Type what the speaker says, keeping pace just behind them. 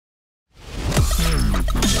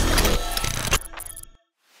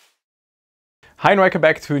Hi and welcome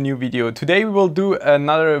back to a new video. Today we will do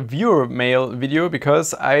another viewer mail video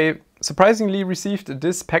because I surprisingly received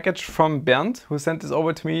this package from Bernd, who sent this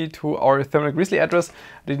over to me to our Thermal Grizzly address. I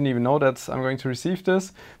didn't even know that I'm going to receive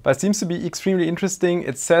this, but it seems to be extremely interesting.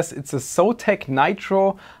 It says it's a ZOTAC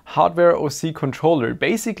Nitro hardware OC controller.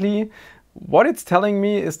 Basically, what it's telling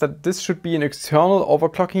me is that this should be an external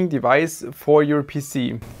overclocking device for your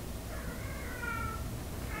PC.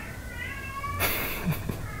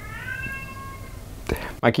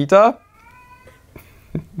 Makita?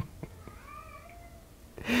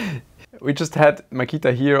 We just had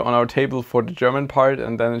Makita here on our table for the German part,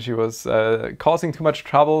 and then she was causing too much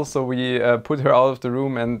trouble, so we put her out of the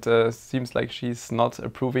room, and seems like she's not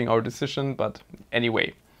approving our decision. But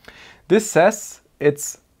anyway, this says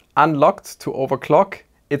it's unlocked to overclock.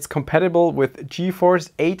 It's compatible with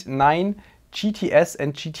GeForce 8, 9, GTS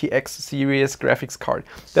and GTX series graphics card.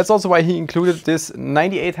 That's also why he included this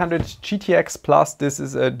 9800 GTX Plus. This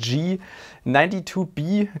is a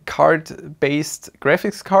G92B card-based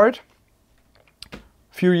graphics card.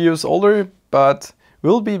 Few years older, but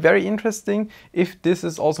will be very interesting if this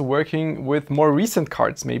is also working with more recent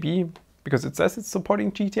cards, maybe, because it says it's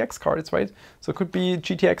supporting GTX cards, right? So it could be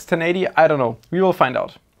GTX 1080, I don't know. We will find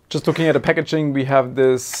out. Just looking at the packaging, we have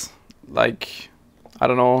this, like, I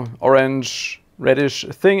don't know, orange, reddish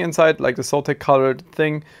thing inside, like the ZOTAC colored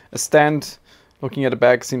thing. A stand. Looking at the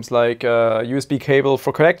back, seems like a USB cable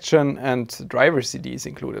for connection and driver CDs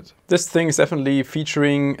included. This thing is definitely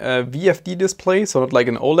featuring a VFD display, so not like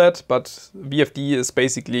an OLED, but VFD is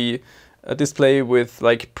basically a display with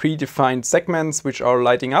like predefined segments which are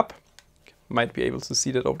lighting up. Might be able to see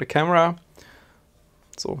that over the camera.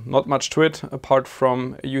 So not much to it apart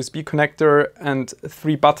from a USB connector and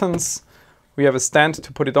 3 buttons. We have a stand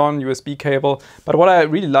to put it on, USB cable. But what I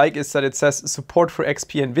really like is that it says support for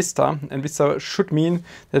XP and Vista. And Vista should mean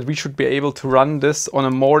that we should be able to run this on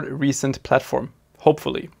a more recent platform,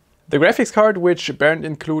 hopefully. The graphics card which Bernd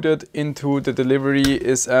included into the delivery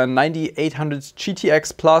is a 9800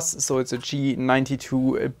 GTX Plus, so it's a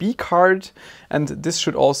G92B card. And this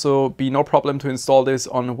should also be no problem to install this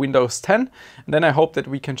on Windows 10. And then I hope that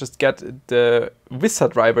we can just get the Vista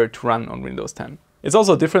driver to run on Windows 10. It's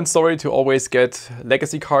also a different story to always get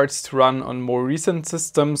legacy cards to run on more recent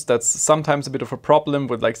systems. That's sometimes a bit of a problem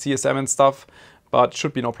with like CSM and stuff, but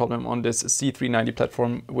should be no problem on this C390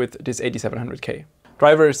 platform with this 8700K.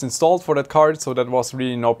 Driver is installed for that card, so that was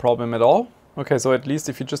really no problem at all. Okay, so at least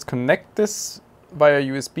if you just connect this via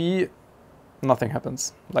USB, nothing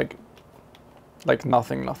happens. Like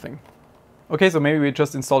nothing. Okay, so maybe we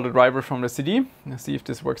just install the driver from the CD. Let's see if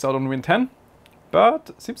this works out on Win 10.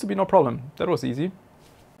 But seems to be no problem. That was easy.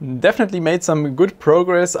 Definitely made some good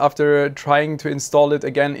progress after trying to install it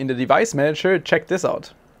again in the device manager. Check this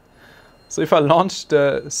out. So if I launch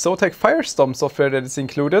the ZOTAC Firestorm software that is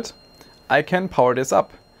included, I can power this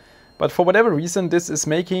up. But for whatever reason, this is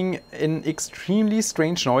making an extremely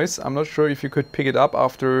strange noise. I'm not sure if you could pick it up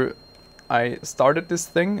after I started this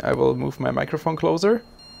thing. I will move my microphone closer.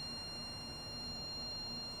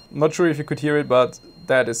 Not sure if you could hear it, but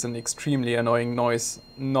that is an extremely annoying noise.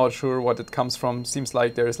 Not sure what it comes from. Seems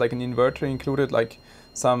like there is like an inverter included, like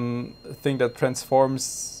some thing that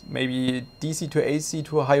transforms maybe DC to AC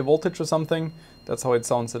to a high voltage or something. That's how it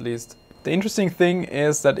sounds at least. The interesting thing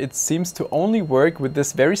is that it seems to only work with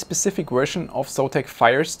this very specific version of ZOTAC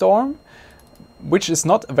Firestorm, which is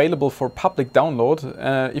not available for public download.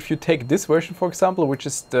 If you take this version, for example, which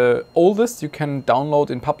is the oldest you can download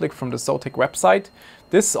in public from the ZOTAC website,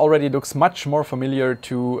 this already looks much more familiar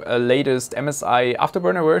to a latest MSI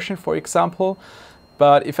Afterburner version, for example.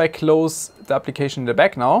 But if I close the application in the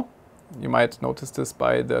back now, you might notice this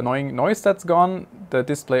by the annoying noise that's gone, the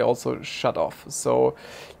display also shut off. So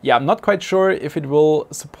yeah, I'm not quite sure if it will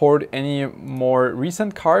support any more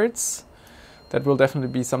recent cards. That will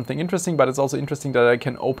definitely be something interesting, but it's also interesting that I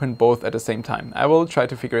can open both at the same time. I will try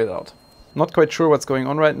to figure it out. Not quite sure what's going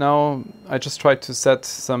on right now. I just tried to set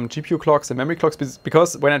some GPU clocks and memory clocks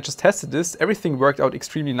because when I just tested this, everything worked out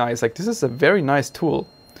extremely nice. Like, this is a very nice tool.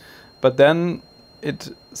 But then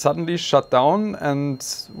it suddenly shut down, and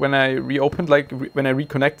when I reopened, when I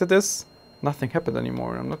reconnected this, nothing happened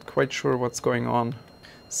anymore. I'm not quite sure what's going on.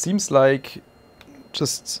 Seems like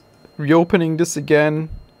just reopening this again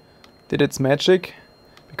did its magic,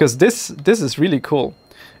 because this is really cool.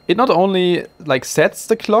 It not only like sets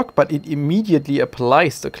the clock, but it immediately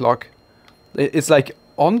applies the clock. It's like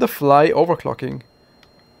on the fly overclocking.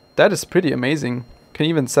 That is pretty amazing. Can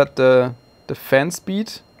even set the fan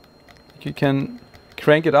speed. You can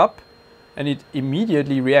crank it up and it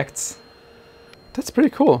immediately reacts. That's pretty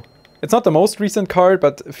cool. It's not the most recent card,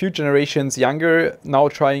 but a few generations younger, now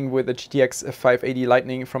trying with the GTX 580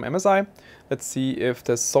 Lightning from MSI. Let's see if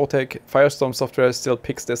the ZOTAC Firestorm software still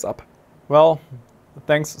picks this up. Well,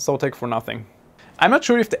 thanks ZOTAC for nothing. I'm not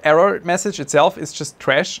sure if the error message itself is just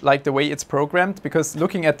trash, like the way it's programmed, because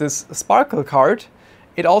looking at this Sparkle card,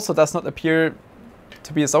 it also does not appear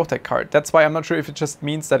to be a ZOTAC card. That's why I'm not sure if it just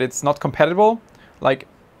means that it's not compatible, like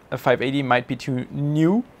a 580 might be too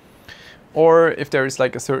new, or if there is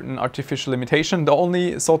like a certain artificial limitation. The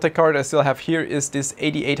only ZOTAC card I still have here is this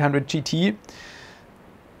 8800 GT.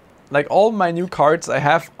 Like all my new cards I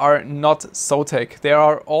have are not ZOTAC. There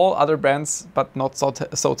are all other brands, but not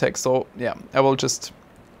ZOTAC. So yeah, I will just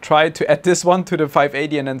try to add this one to the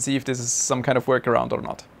 580 and then see if this is some kind of workaround or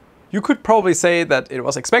not. You could probably say that it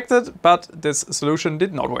was expected, but this solution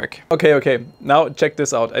did not work. Okay, now check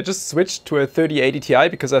this out. I just switched to a 3080 Ti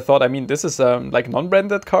because I thought, I mean, this is like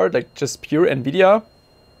non-branded card, like just pure NVIDIA.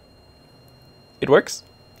 It works.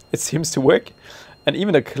 It seems to work. And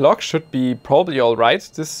even the clock should be probably all right.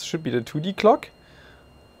 This should be the 2D clock.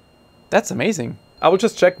 That's amazing. I will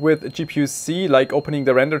just check with GPU-C, like opening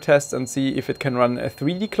the render test and see if it can run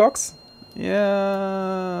 3D clocks.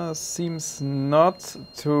 Yeah, seems not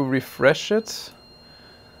to refresh it.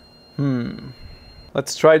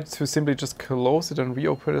 Let's try to simply just close it and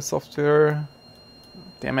reopen the software.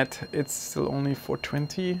 Damn it, it's still only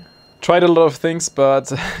 420. Tried a lot of things,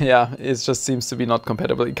 but yeah, it just seems to be not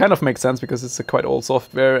compatible. It kind of makes sense because it's a quite old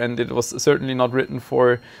software and it was certainly not written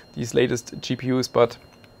for these latest GPUs, but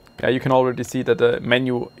yeah, you can already see that the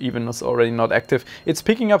menu even is already not active. It's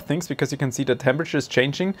picking up things because you can see the temperature is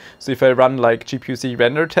changing. So if I run like GPU-C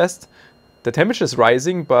render test, the temperature is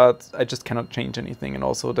rising, but I just cannot change anything. And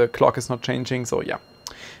also the clock is not changing. So yeah,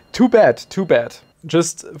 too bad, too bad.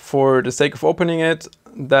 Just for the sake of opening it,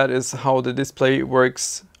 that is how the display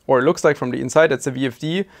works or looks like from the inside. It's a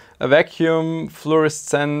VFD, a vacuum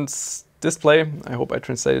fluorescence display. I hope I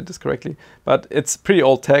translated this correctly, but it's pretty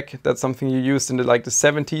old tech. That's something you used in the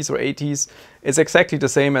 70s or 80s. It's exactly the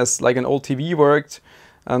same as like an old TV worked,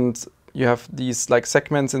 and you have these like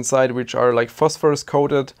segments inside which are like phosphorus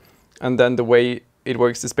coated, and then the way it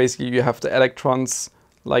works is basically you have the electrons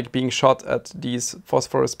like being shot at these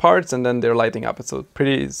phosphorus parts and then they're lighting up. It's a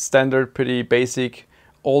pretty standard, pretty basic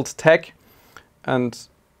old tech, and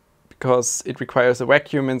because it requires a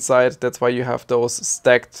vacuum inside, that's why you have those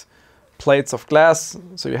stacked plates of glass,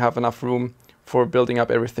 so you have enough room for building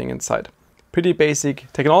up everything inside. Pretty basic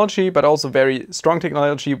technology, but also very strong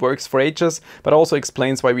technology, works for ages, but also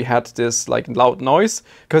explains why we had this like loud noise,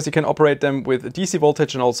 because you can operate them with DC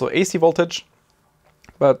voltage and also AC voltage.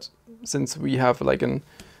 But since we have like an,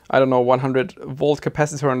 I don't know, 100 volt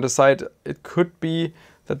capacitor on the side, it could be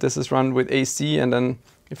that this is run with AC, and then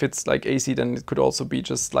if it's like AC, then it could also be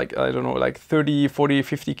just like, I don't know, like 30, 40,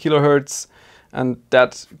 50 kilohertz. And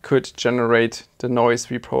that could generate the noise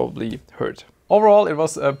we probably heard. Overall, it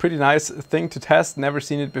was a pretty nice thing to test. Never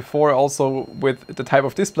seen it before, also with the type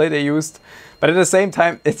of display they used. But at the same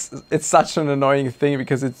time, it's such an annoying thing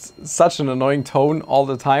because it's such an annoying tone all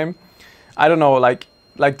the time. I don't know, like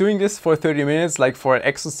doing this for 30 minutes, like for an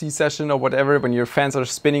XOC session or whatever, when your fans are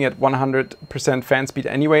spinning at 100% fan speed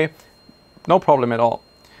anyway, no problem at all.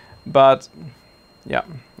 But yeah,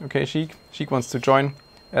 okay, Sheik wants to join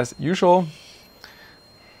as usual.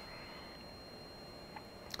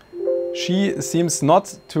 She seems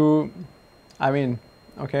not to, I mean,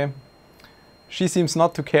 okay. She seems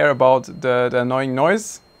not to care about the annoying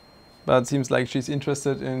noise, but it seems like she's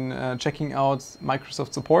interested in checking out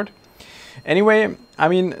Microsoft support. Anyway, I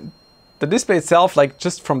mean, the display itself, like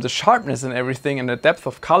just from the sharpness and everything and the depth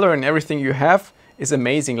of color and everything you have is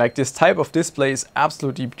amazing. Like this type of display is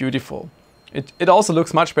absolutely beautiful. It also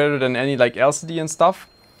looks much better than any like LCD and stuff.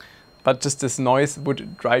 But just this noise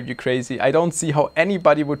would drive you crazy. I don't see how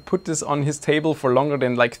anybody would put this on his table for longer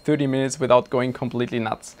than like 30 minutes without going completely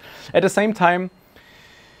nuts. At the same time,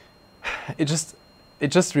 it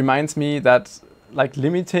just reminds me that like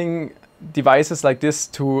limiting devices like this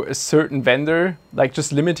to a certain vendor, like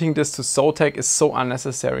just limiting this to ZOTAC is so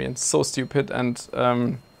unnecessary and so stupid.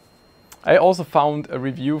 And I also found a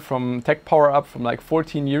review from Tech Power Up from like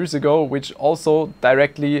 14 years ago, which also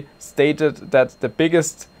directly stated that the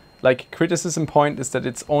biggest like criticism point is that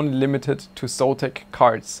it's only limited to ZOTAC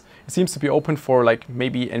cards. It seems to be open for like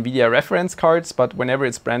maybe NVIDIA reference cards, but whenever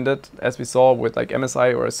it's branded, as we saw with like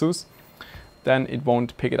MSI or ASUS, then it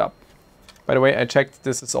won't pick it up. By the way, I checked,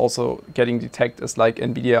 this is also getting detected as like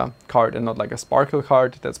NVIDIA card and not like a Sparkle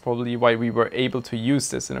card. That's probably why we were able to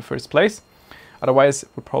use this in the first place. Otherwise, it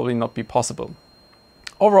would probably not be possible.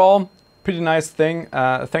 Overall, pretty nice thing.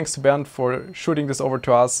 Thanks to Bernd for shooting this over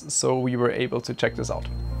to us, so we were able to check this out.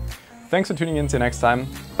 Thanks for tuning in. See you next time.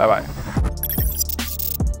 Bye bye.